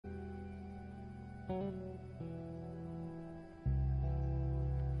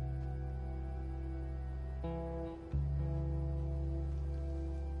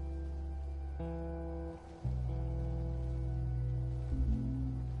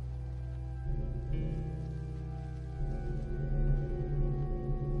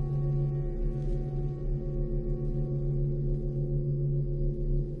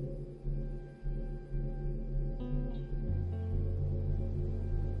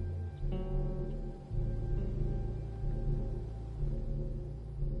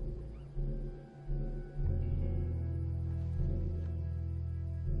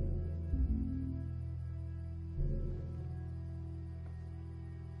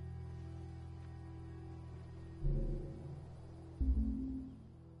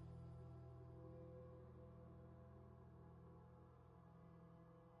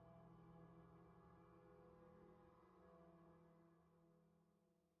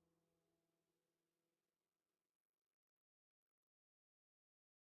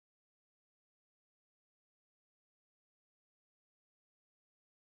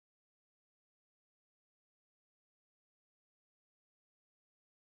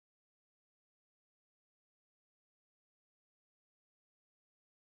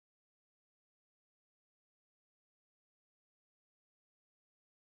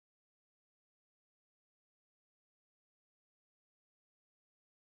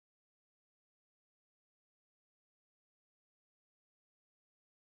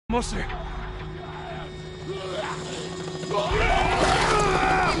Almost there.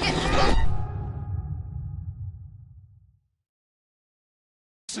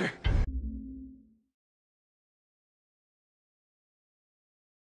 Sir.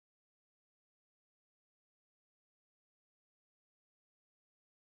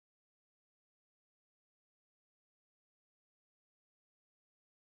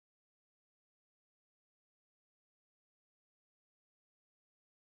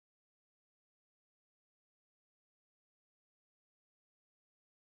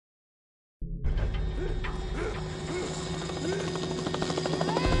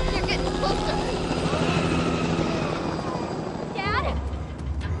 They're getting closer. Dad?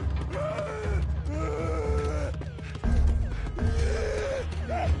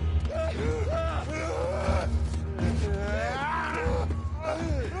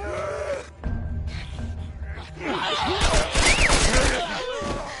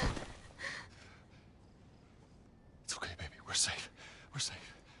 It's okay, baby. We're safe. We're safe.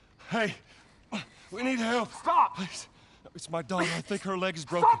 Hey, we need help. Stop! Please. It's my daughter. I think her leg is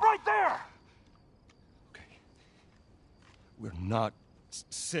broken. Stop right there! Okay. We're not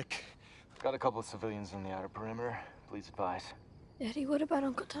sick. Got a couple of civilians on the outer perimeter. Please advise. Daddy, what about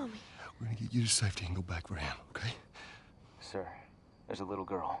Uncle Tommy? We're gonna get you to safety and go back for him, okay? Sir, there's a little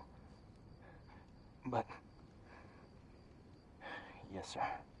girl. But... Yes, sir.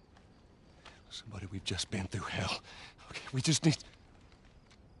 Somebody, we've just been through hell. Okay, we just need...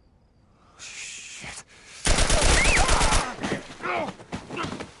 Shit.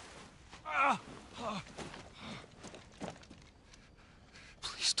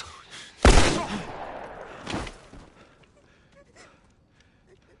 Please don't.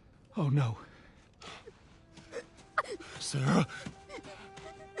 Oh, no. Sarah.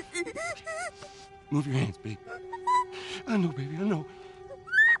 Move your hands, baby. I know, baby, I know.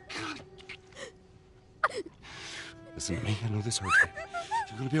 Listen to me, I know this hurts you.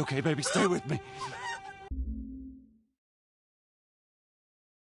 You're gonna be okay, baby. Stay with me.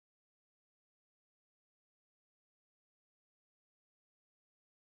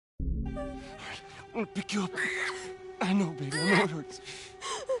 I'm gonna pick you up. I know, baby. I know it hurts.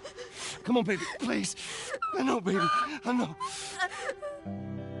 Come on, baby. Please. I know, baby. I know.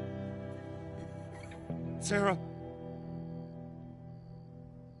 Sarah.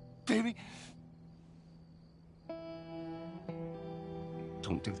 Baby.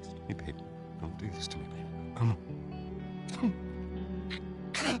 Don't do this to me, baby. Don't do this to me, baby. Come on.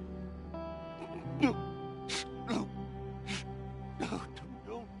 No. No. No,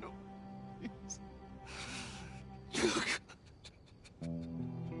 no, no. Please.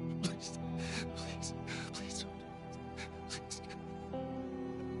 Please. Please. Please don't. Please.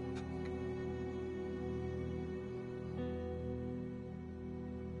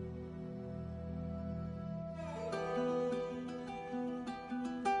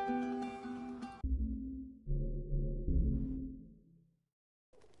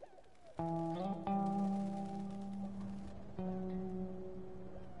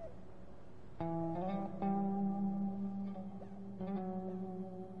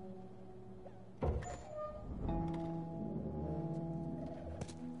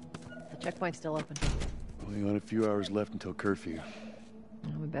 Checkpoint's still open. Only got a few hours left until curfew.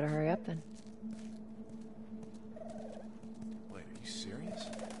 Well, we better hurry up then. Wait, are you serious?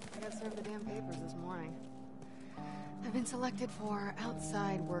 I got served the damn papers this morning. I've been selected for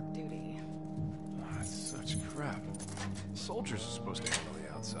outside work duty. Oh, that's such crap. Soldiers are supposed to handle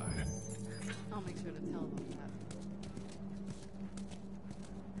the outside. I'll make sure to tell them that.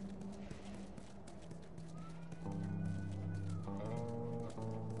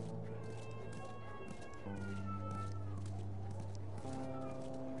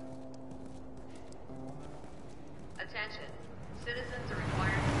 Attention. Citizens are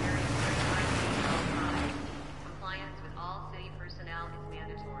required to carry certified at all times. Compliance with all city personnel is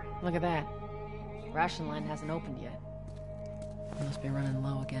mandatory. Look at that. Ration line hasn't opened yet. Must be running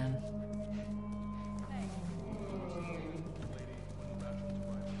low again.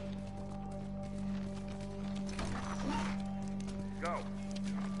 Go.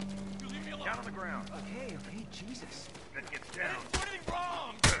 Down on the ground. Okay, Jesus. Then get down. Do anything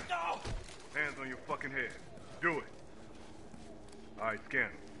wrong! No! Hands on your fucking head. Do it. All right, scan.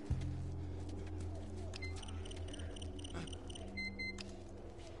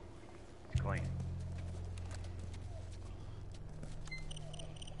 It's clean.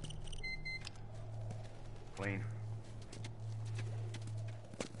 Clean.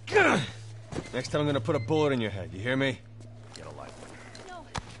 Next time I'm gonna put a bullet in your head, you hear me? Get a life. No.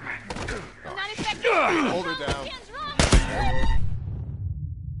 I'm not expecting. Hold her down. Scan's wrong.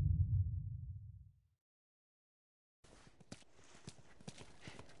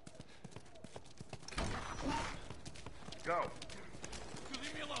 Go.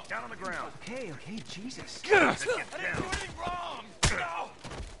 Leave me alone. Down on the ground. Okay, Jesus. Then get I didn't do down. anything wrong! No!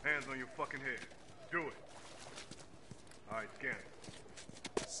 Hands on your fucking head. Do it. All right, scan.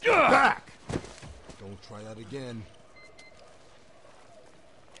 Back! Don't try that again.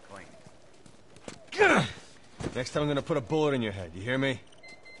 Clean. Next time I'm gonna put a bullet in your head, you hear me?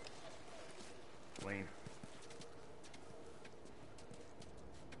 Clean.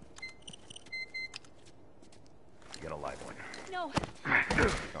 Get a live one. No.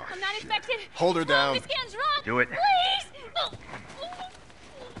 I'm not expected. Hold her down. The scan's wrong. Do it. Please.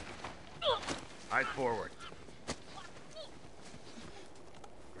 Eyes forward.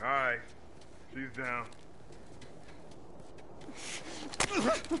 All right. She's down.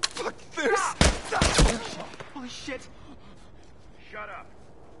 Fuck this! Holy shit! Shut up.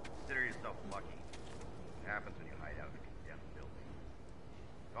 Consider yourself lucky. It happens when you hide out in a condemned building.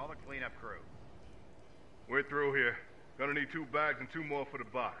 Call the cleanup crew. We're through here. Gonna need 2 bags and 2 more for the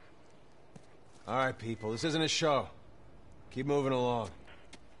box. Alright, people, this isn't a show. Keep moving along.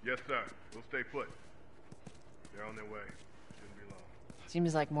 Yes, sir. We'll stay put. They're on their way. Shouldn't be long.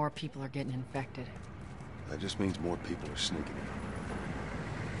 Seems like more people are getting infected. That just means more people are sneaking in.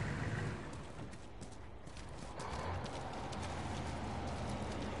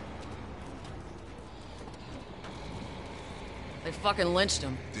 They fucking lynched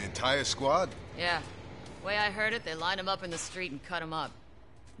him. The entire squad? Yeah. Way I heard it, they lined him up in the street and cut him up.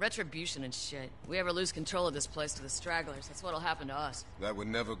 Retribution and shit. We ever lose control of this place to the stragglers, that's what'll happen to us. That would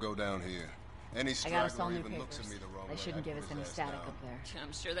never go down here. Any I got us all straggler new even looks papers. at me the wrong way. They shouldn't I give put us his any ass static down. up there.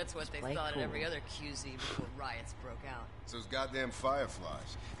 I'm sure that's what they Play thought cool. at every other QZ before riots broke out. It's those goddamn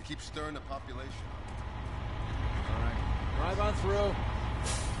fireflies. They keep stirring the population up. Drive on through.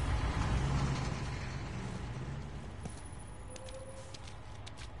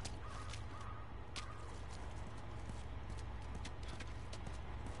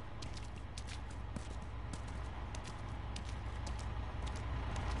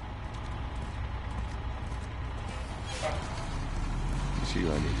 See you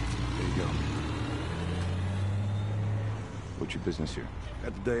later. There you go. What's your business here?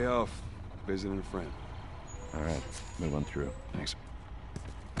 Got the day off. Visiting a friend. All right, move on through. Thanks.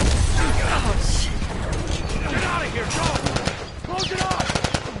 Get out of here, go! Close it off!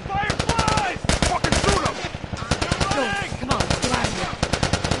 Fireflies! Fucking shoot them! Go, come on, let's get out of here.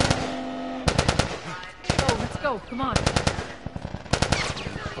 Go, let's go, come on.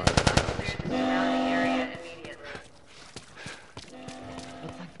 Surrounding area immediately.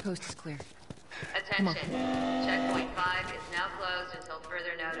 Looks like the coast is clear. Attention. Checkpoint 5 is now closed until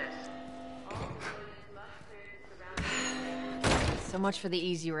further notice. So much for the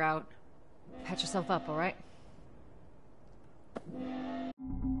easy route. Patch yourself up, all right?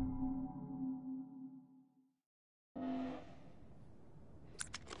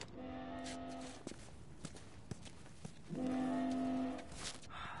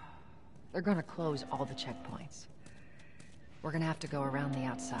 They're gonna close all the checkpoints. We're gonna have to go around the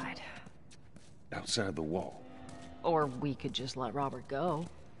outside. Outside the wall. Or we could just let Robert go.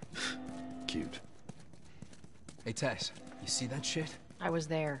 Cute. Hey, Tess, you see that shit? I was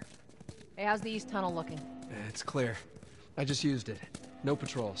there. Hey, how's the East Tunnel looking? It's clear. I just used it. No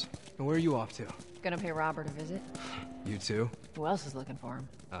patrols. And where are you off to? Gonna pay Robert a visit? You too? Who else is looking for him?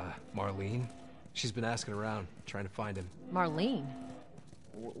 Marlene. She's been asking around, trying to find him. Marlene?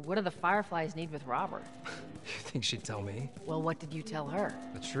 What do the Fireflies need with Robert? You think she'd tell me? Well, what did you tell her?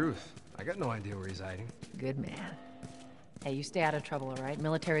 The truth. I got no idea where he's hiding. Good man. Hey, you stay out of trouble, all right?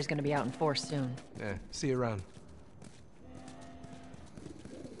 Military's gonna be out in force soon. Yeah, see you around.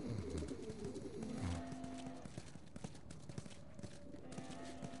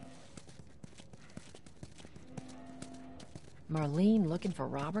 Marlene looking for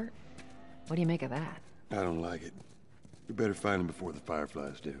Robert? What do you make of that? I don't like it. We better find him before the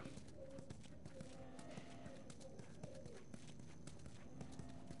Fireflies do.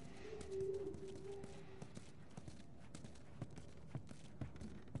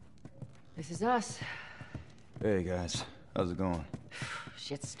 This is us. Hey, guys. How's it going?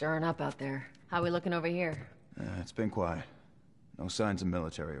 Shit's stirring up out there. How we looking over here? It's been quiet. No signs of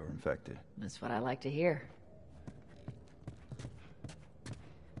military or infected. That's what I like to hear.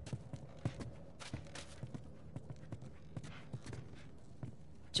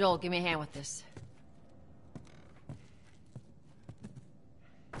 Joel, give me a hand with this.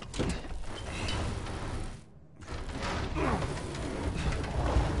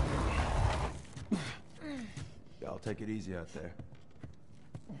 Y'all take it easy out there.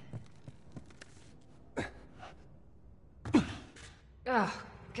 Oh,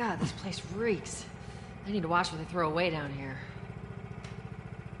 God, this place reeks. I need to watch what they throw away down here.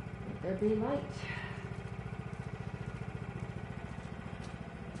 Let there be light.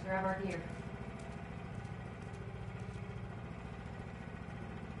 Let's grab our gear.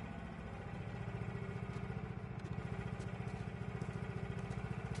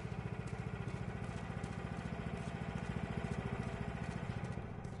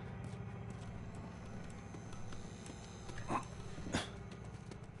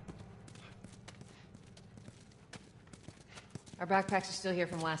 Our backpacks are still here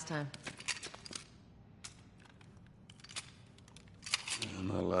from last time.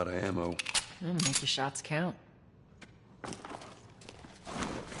 Not a lot of ammo. Make your shots count.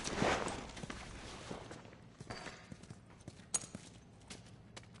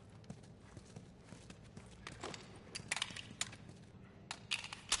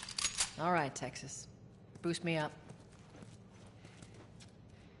 All right, Texas. Boost me up.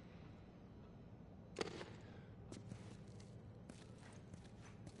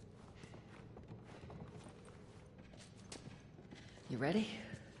 You ready?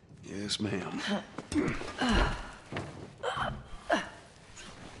 Yes, ma'am.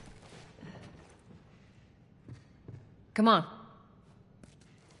 Come on.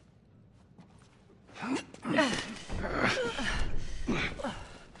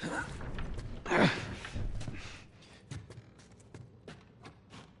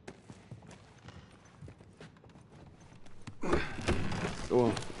 Go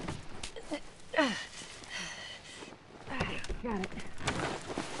on. Got it.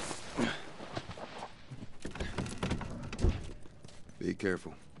 Be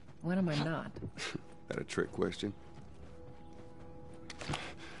careful. When am I not? That a trick question?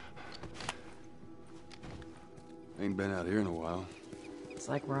 Ain't been out here in a while. It's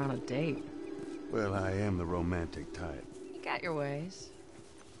like we're on a date. Well, I am the romantic type. You got your ways.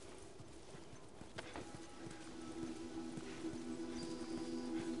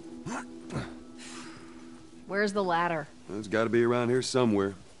 Where's the ladder? It's got to be around here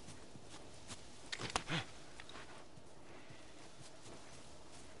somewhere.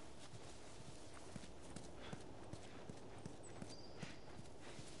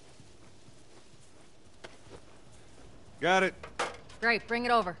 Got it. Great, bring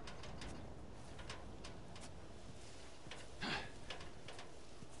it over.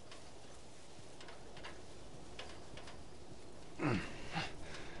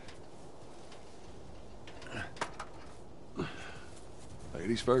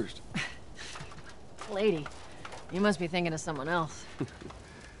 Ladies first. Lady, you must be thinking of someone else.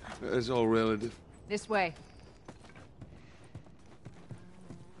 It's all relative. This way.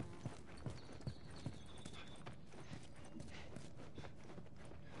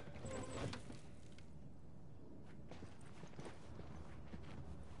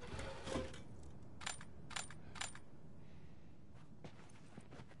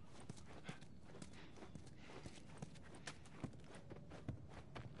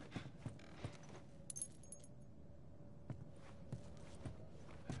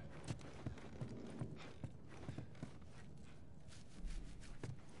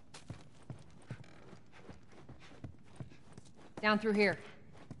 Down through here.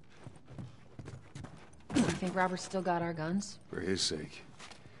 You think Robert's still got our guns? For his sake,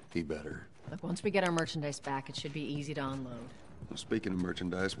 he better. Look, once we get our merchandise back, it should be easy to unload. Well, speaking of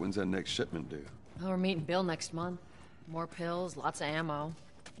merchandise, when's that next shipment due? Oh, we're meeting Bill next month. More pills, lots of ammo.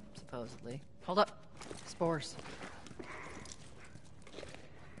 Supposedly. Hold up. Spores.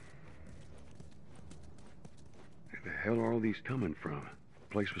 Where the hell are all these coming from? The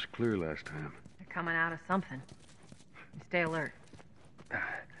place was clear last time. They're coming out of something. You stay alert.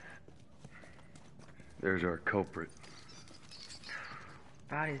 There's our culprit.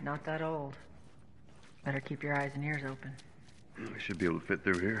 Body's not that old. Better keep your eyes and ears open. We should be able to fit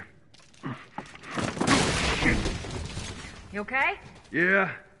through here. You okay?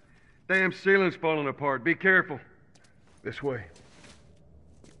 Yeah. Damn ceiling's falling apart. Be careful. This way.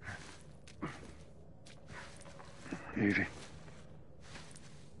 Easy.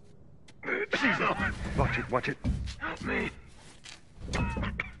 Watch it, watch it. Help me.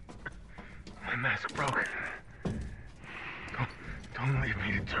 My mask broke. Don't leave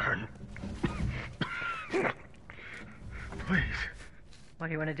me to turn. Please. What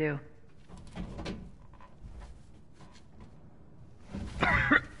do you want to do?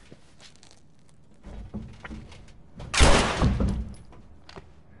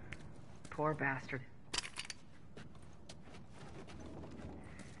 Poor bastard.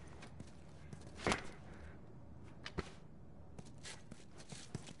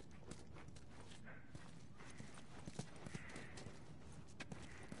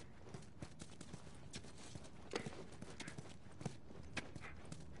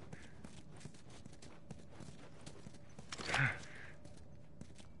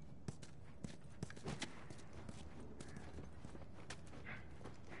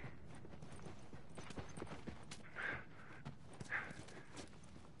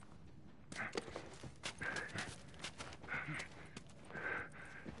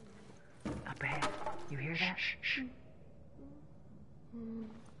 Up ahead. You hear that? Shh.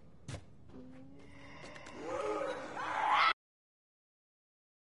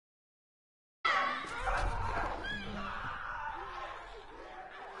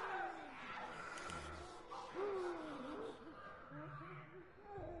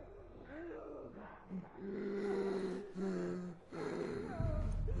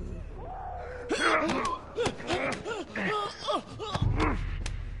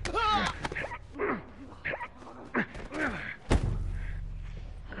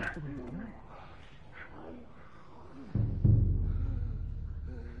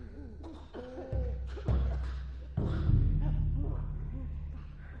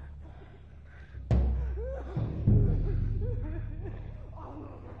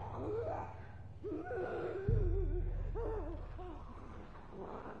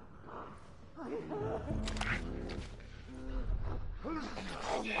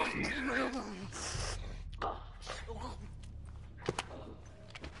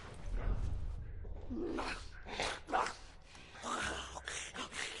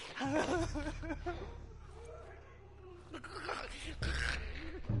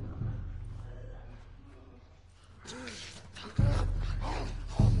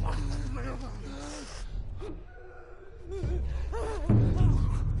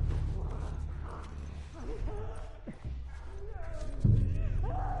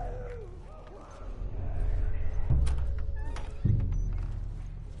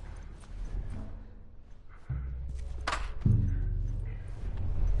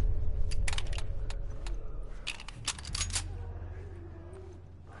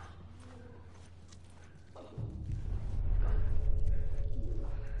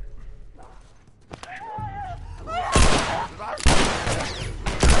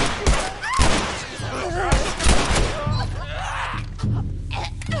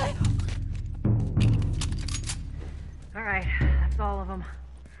 All right, that's all of them.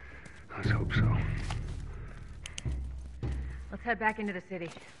 Let's hope so. Let's head back into the city.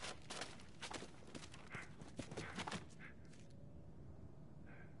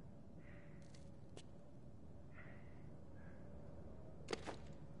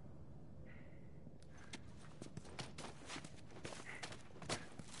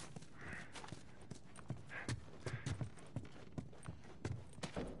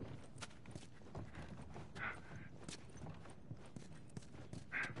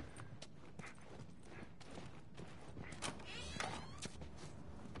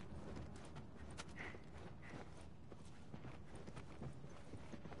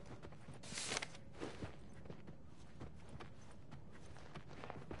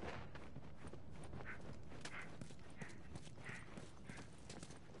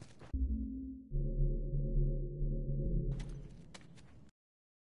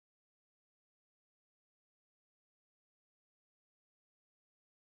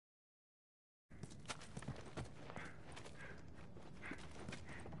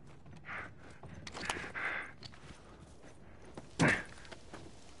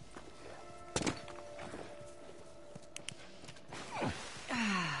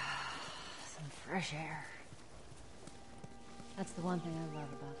 one thing I love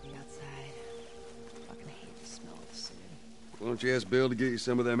about the outside. Fucking hate the smell of the city. Why don't you ask Bill to get you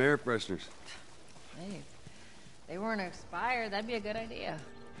some of them air fresheners? Hey, if they weren't expired, that'd be a good idea.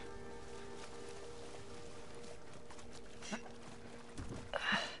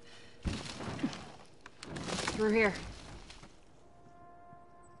 Through here.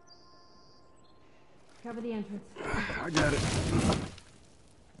 Cover the entrance. I got it.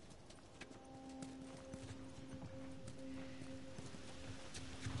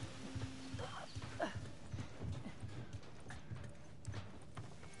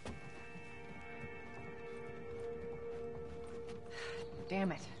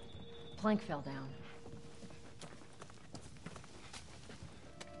 Damn it. Plank fell down.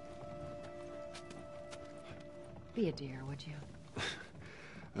 Be a dear, would you?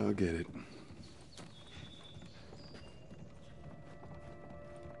 I'll get it.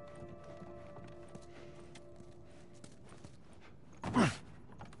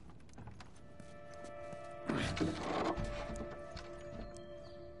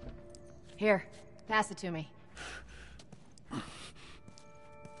 Here, pass it to me.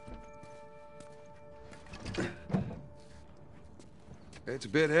 It's a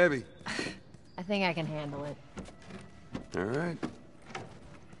bit heavy. I think I can handle it. All right.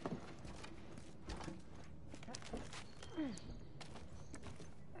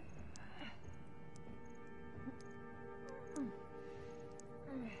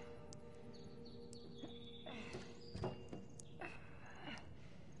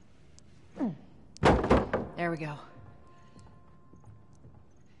 There we go.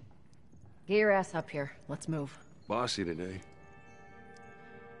 Get your ass up here. Let's move. Bossy today.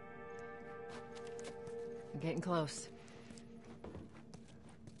 I'm getting close.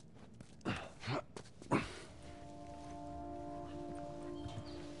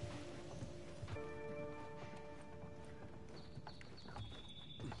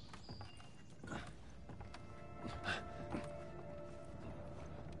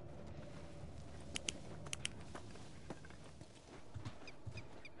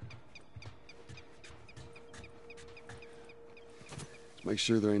 Make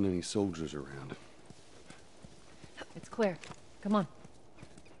sure there ain't any soldiers around. It's clear. Come on.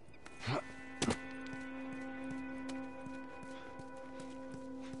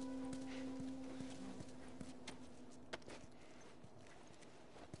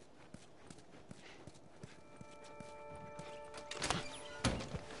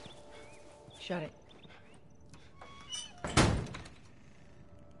 Shut it.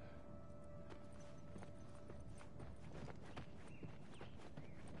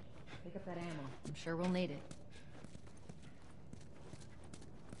 Pick up that ammo. I'm sure we'll need it.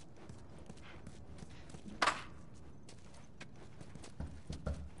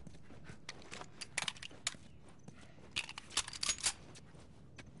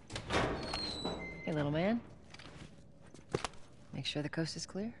 Hey, little man. Make sure the coast is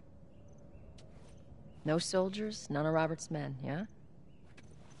clear. No soldiers, none of Robert's men, yeah?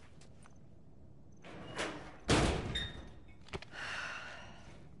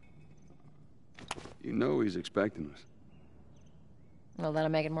 You know he's expecting us. Well, that'll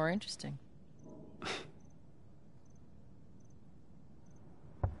make it more interesting.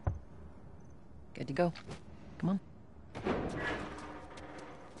 Good to go. Come on.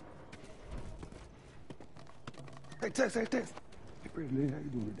 Hey, Tess. Hey, pretty lady, how you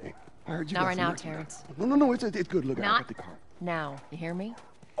doing today? I heard you Not got right some now, work to do. Terrence. No, it's good. Look, I Not got the car. now. You hear me?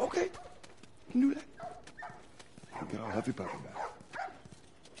 Okay. You knew that? You get all huffy puffy about it.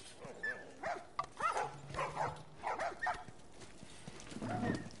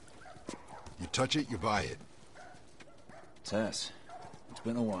 You touch it, you buy it. Tess, it's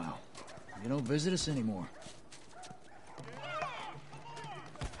been a while. You don't visit us anymore.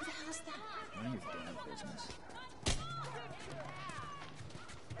 Mind your damn business.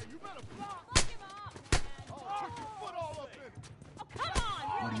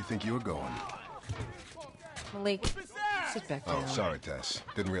 Where do you think you're going? Malik, sit back down. Oh, sorry, Tess.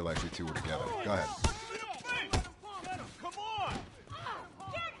 Didn't realize you two were together. Go ahead.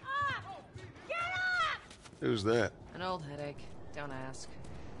 Who's that? An old headache. Don't ask.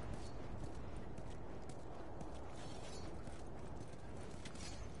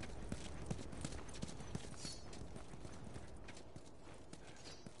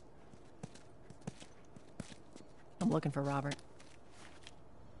 I'm looking for Robert.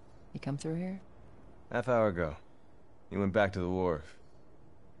 He come through here? Half hour ago. He went back to the wharf.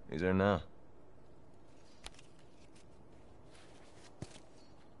 He's there now.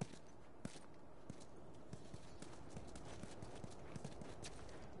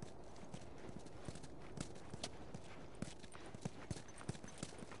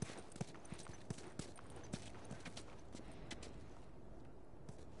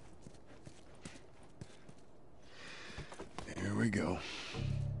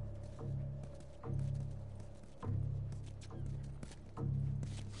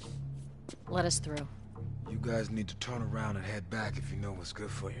 Let us through. You guys need to turn around and head back if you know what's good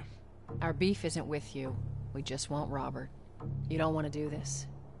for you. Our beef isn't with you. We just want Robert. You don't want to do this.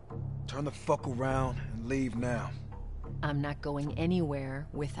 Turn the fuck around and leave now. I'm not going anywhere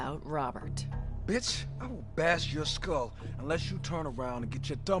without Robert. Bitch, I will bash your skull unless you turn around and get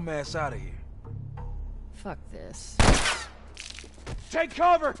your dumb ass out of here. Fuck this. Take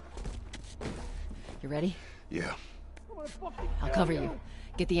cover! You ready? Yeah. I'll cover you.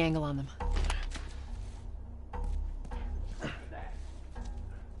 Get the angle on them.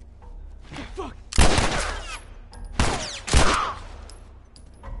 Fuck!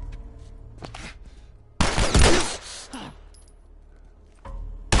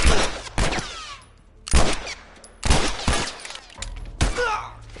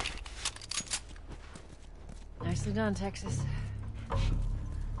 Nicely done, Texas.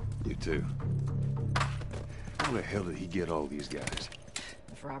 You too. How the hell did he get all these guys?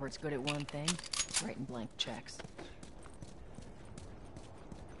 If Robert's good at one thing, it's writing blank checks.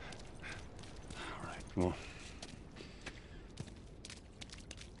 All right, come on.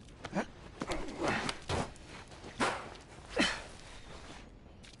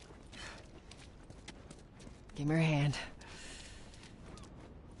 Give me your hand.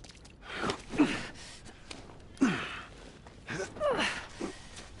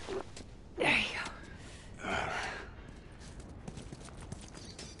 There you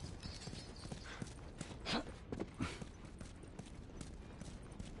go.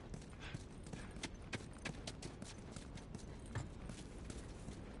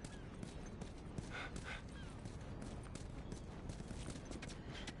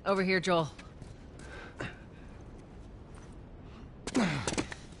 Over here, Joel.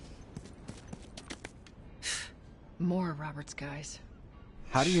 More of Robert's guys.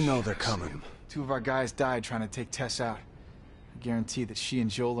 How do you know they're coming? Two of our guys died trying to take Tess out. I guarantee that she and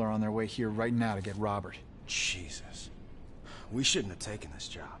Joel are on their way here right now to get Robert. Jesus. We shouldn't have taken this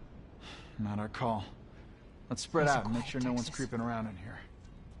job. Not our call. Let's spread out and make sure no one's creeping around in here.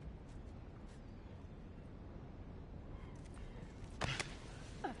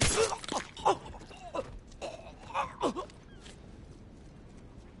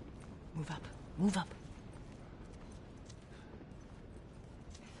 Move up. Move up.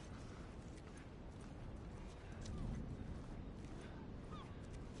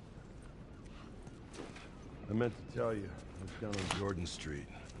 I meant to tell you, I was down on Jordan Street,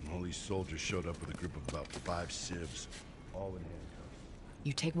 and all these soldiers showed up with a group of about 5 civs, all in handcuffs.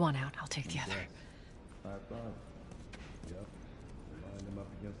 You take one out, I'll take the other. 5-5. Yep. Lined them up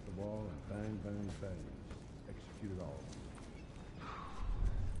against the wall and bang, bang, bang. Executed all of them.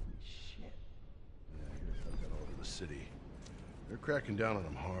 Shit. Yeah, I hear some got all over the city. They're cracking down on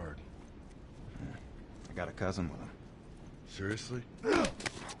them hard. I got a cousin with him. Seriously?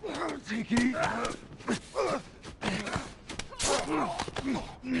 Take it easy.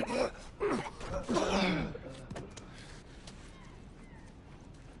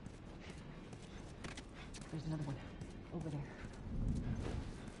 There's another one. Over there.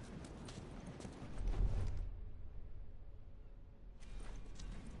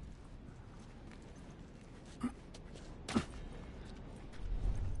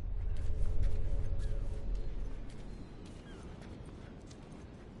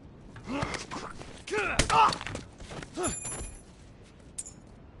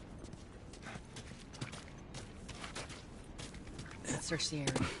 Let's search the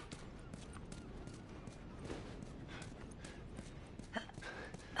area.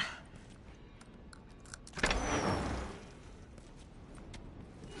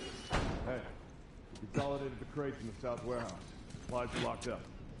 Hey, consolidated the crates in the south warehouse. Supplies are locked up.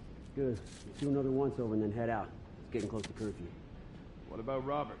 Good. Let's do another once-over and then head out. It's getting close to curfew. What about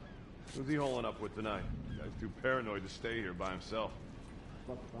Robert? Who's he holing up with tonight? The guy's too paranoid to stay here by himself.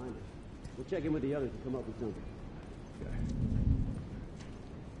 Fuck to find us. We'll check in with the others and come up with something. Okay.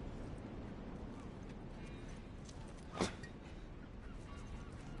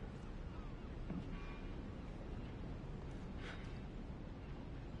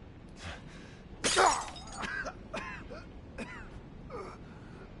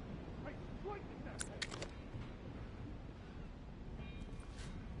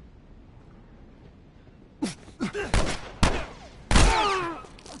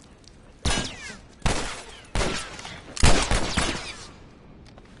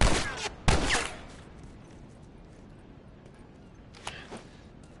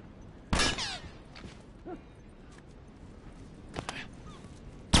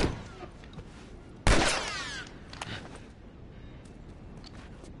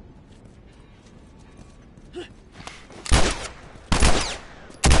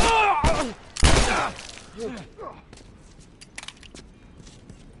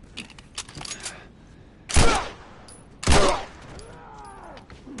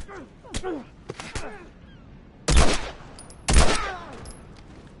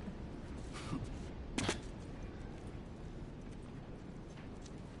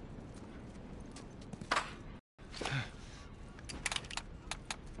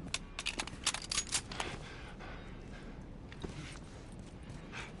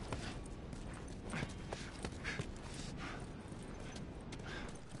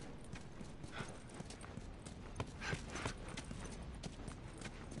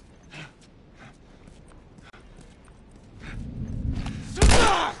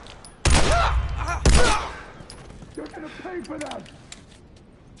 You're gonna pay for that!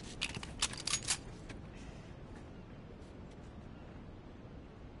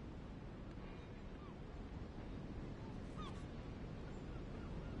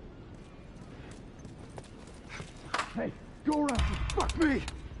 Hey, go around! Fuck me!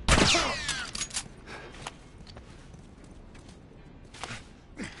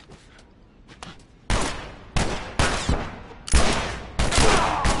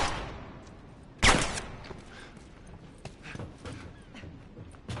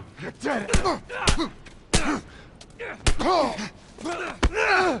 You're dead!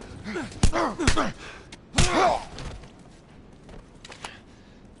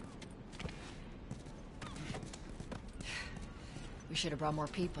 We should have brought more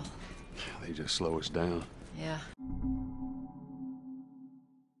people. They just slow us down. Yeah.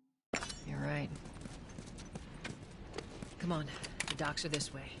 You're right. Come on, the docks are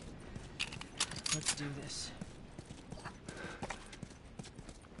this way. Let's do this.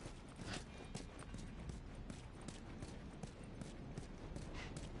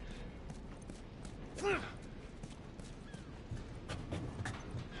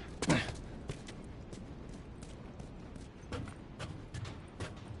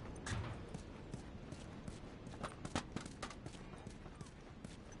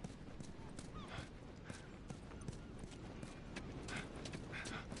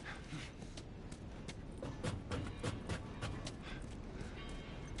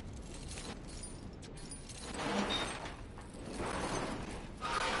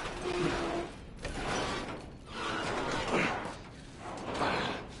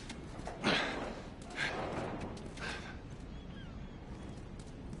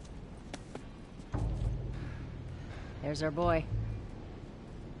 There's our boy.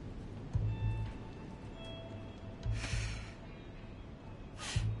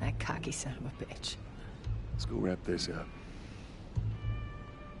 That cocky son of a bitch. Let's go wrap this up.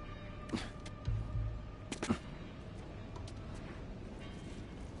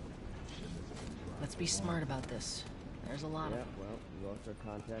 Let's be smart about this. There's a lot of them. Well, we lost our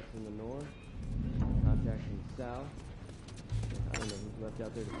contacts in the north, contacts in the south. I don't know who's left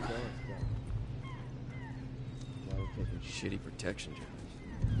out there to sell us stuff. Now we're taking shitty protection jobs.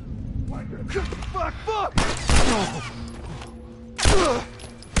 Fuck! Fuck!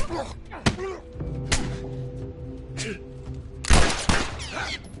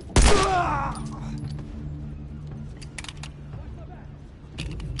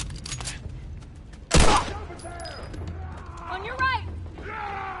 On your right!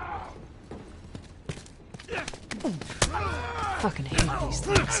 Fucking hate these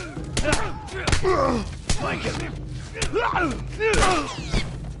things.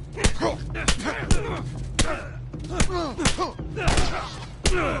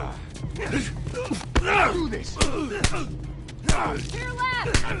 Do this! To your left!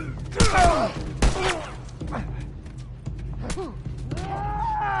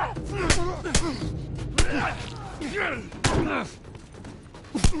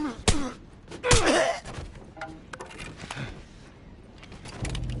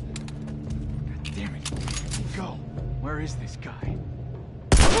 Damn it. Go. Where is this guy?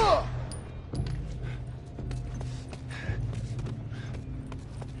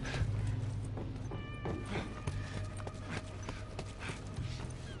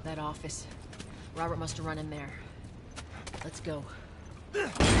 That office. Robert must have run in there. Let's go.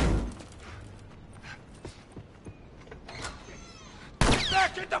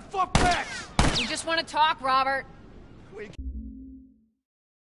 Back! Get the fuck back! We just want to talk, Robert.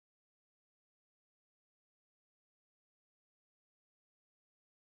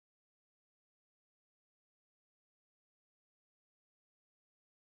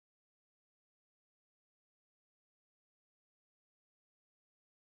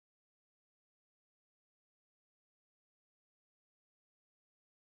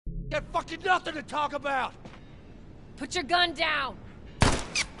 Got fucking nothing to talk about! Put your gun down!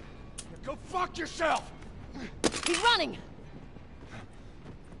 Go fuck yourself! He's running!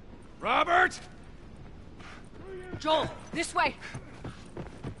 Robert! Joel, this way!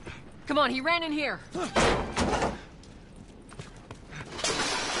 Come on, he ran in here. We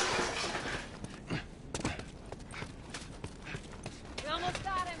almost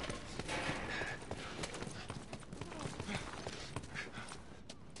got him.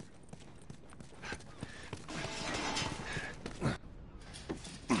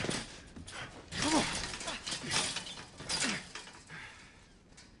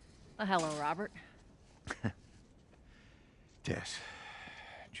 Well, hello, Robert. Tess.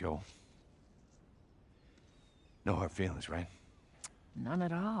 Joel. No hard feelings, right? None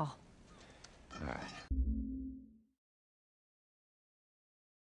at all. All right.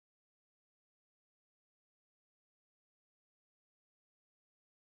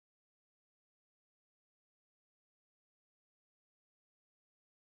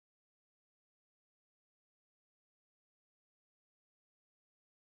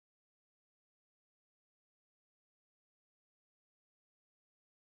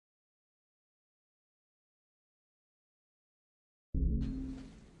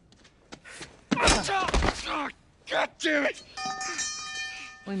 God damn it!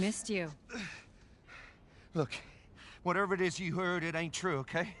 We missed you. Look, whatever it is you heard, it ain't true,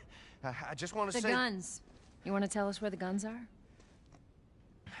 okay? I just want to The say... guns. You want to tell us where the guns are?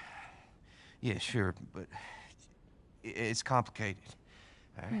 Yeah, sure, but it's complicated.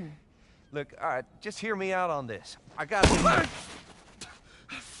 All right? Look, all right, just hear me out on this. I got...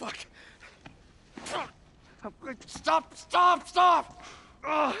 Fuck. Stop! Stop! Stop!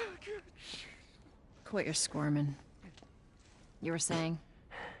 Oh. Quit your squirming. You were saying?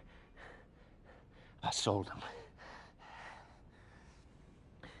 I sold them.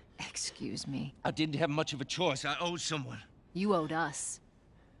 Excuse me. I didn't have much of a choice. I owed someone. You owed us.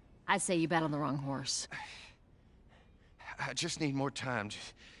 I'd say you bet on the wrong horse. I just need more time.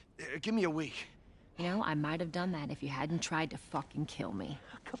 Just, give me a week. You know, I might have done that if you hadn't tried to fucking kill me.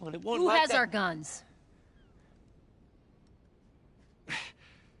 Come on, it won't Who like has that. our guns?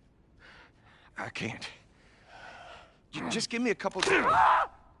 I can't. Just give me a couple...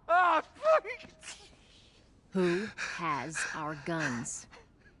 Who has our guns?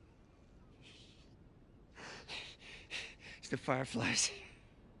 It's the Fireflies.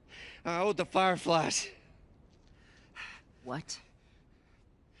 I owed the Fireflies. What?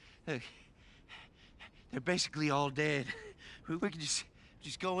 Hey, they're basically all dead. We could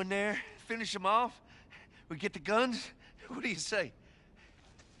just go in there, finish them off. We get the guns. What do you say?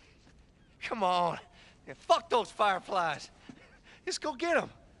 Come on. Yeah, fuck those Fireflies. Let's go get them.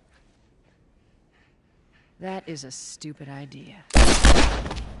 That is a stupid idea.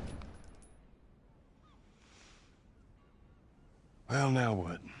 Well, now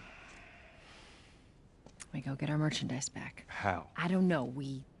what? We go get our merchandise back. How? I don't know.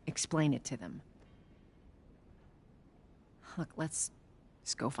 We explain it to them. Look, let's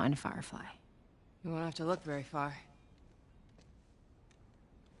just go find a Firefly. You won't have to look very far.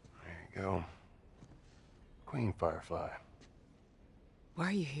 There you go. Queen Firefly. Why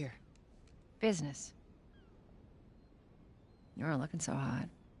are you here? Business. You aren't looking so hot.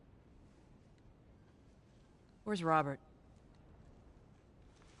 Where's Robert?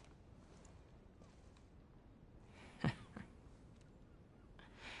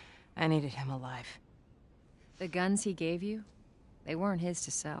 I needed him alive. The guns he gave you, they weren't his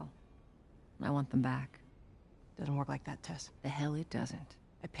to sell. I want them back. Doesn't work like that, Tess. The hell it doesn't.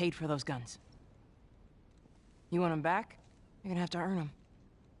 I paid for those guns. You want them back? You're gonna have to earn them.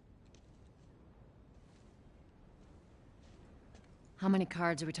 How many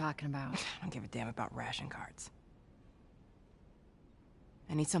cards are we talking about? I don't give a damn about ration cards.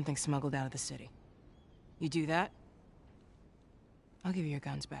 I need something smuggled out of the city. You do that, I'll give you your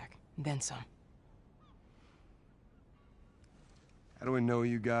guns back, and then some. How do we know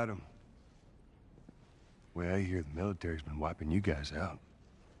you got them? Well, I hear the military's been wiping you guys out.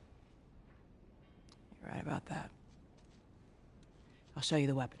 You're right about that. I'll show you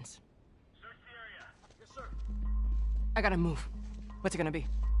the weapons. Search the area. Yes, sir. I gotta move. What's it gonna be?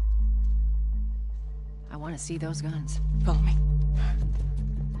 I want to see those guns. Follow me.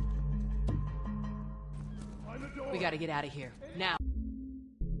 We gotta get out of here. Now.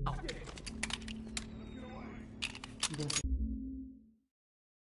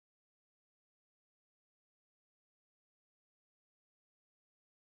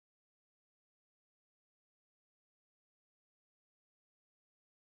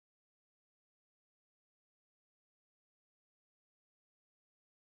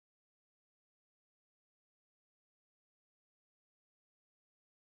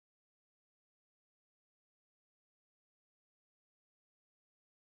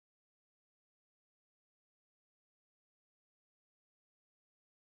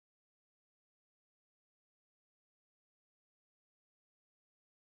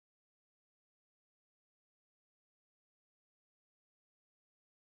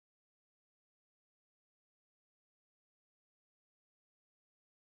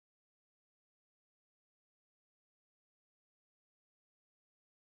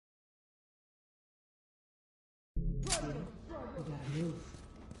 We gotta move.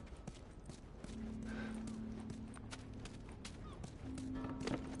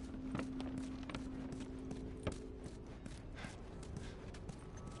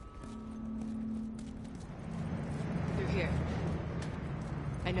 Through here.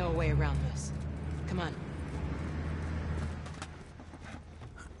 I know a way around this. Come on.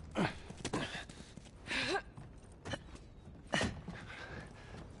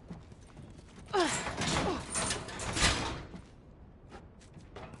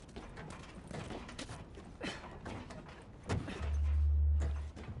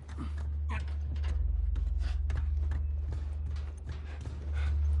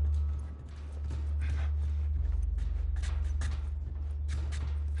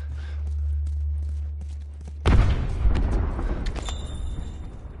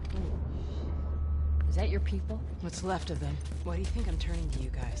 Is that your people? What's left of them? Why do you think I'm turning to you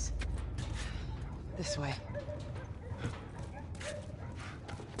guys? This way.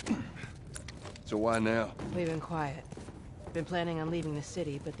 So why now? We've been quiet. Been planning on leaving the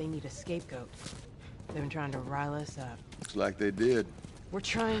city, but they need a scapegoat. They've been trying to rile us up. Looks like they did. We're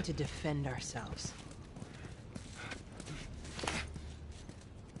trying to defend ourselves.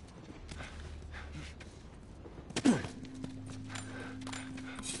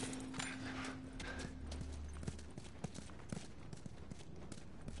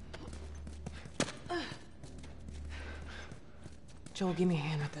 Joel, give me a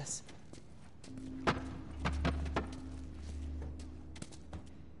hand with this.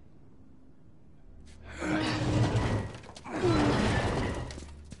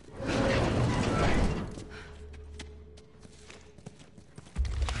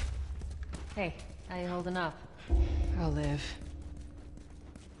 Hey, how you holding up? I'll live.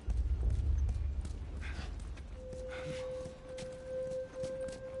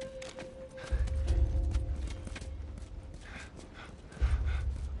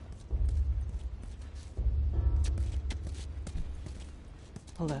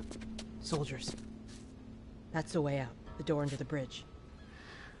 Hold up. Soldiers. That's the way out. The door into the bridge.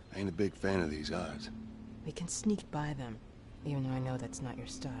 I ain't a big fan of these odds. We can sneak by them, even though I know that's not your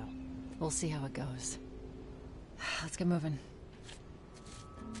style. We'll see how it goes. Let's get moving.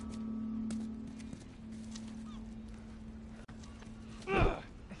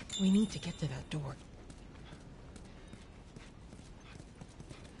 We need to get to that door.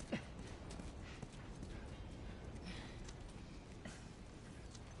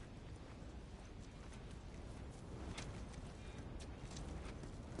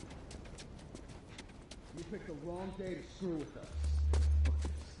 You picked the wrong day to screw with us.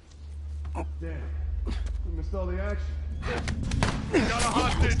 Damn. We missed all the action. Got a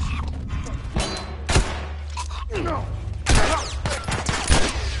hostage! No!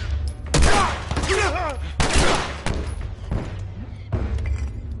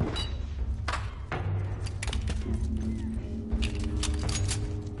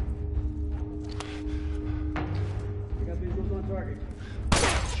 We got visuals on target.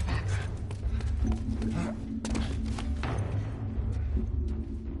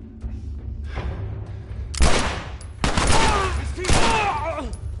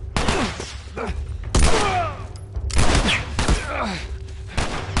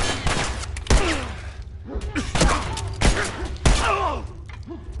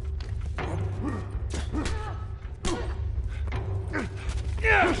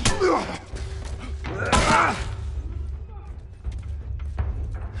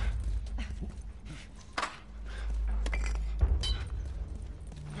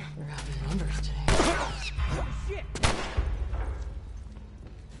 We're out in numbers today. Shit!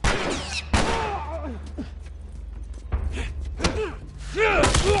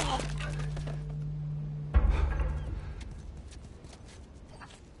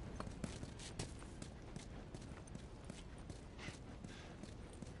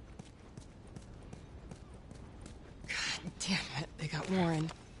 God damn it, they got Warren.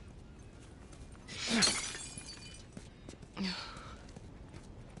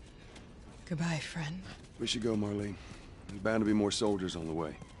 Goodbye, friend. We should go, Marlene. There's bound to be more soldiers on the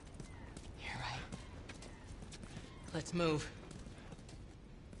way. You're right. Let's move.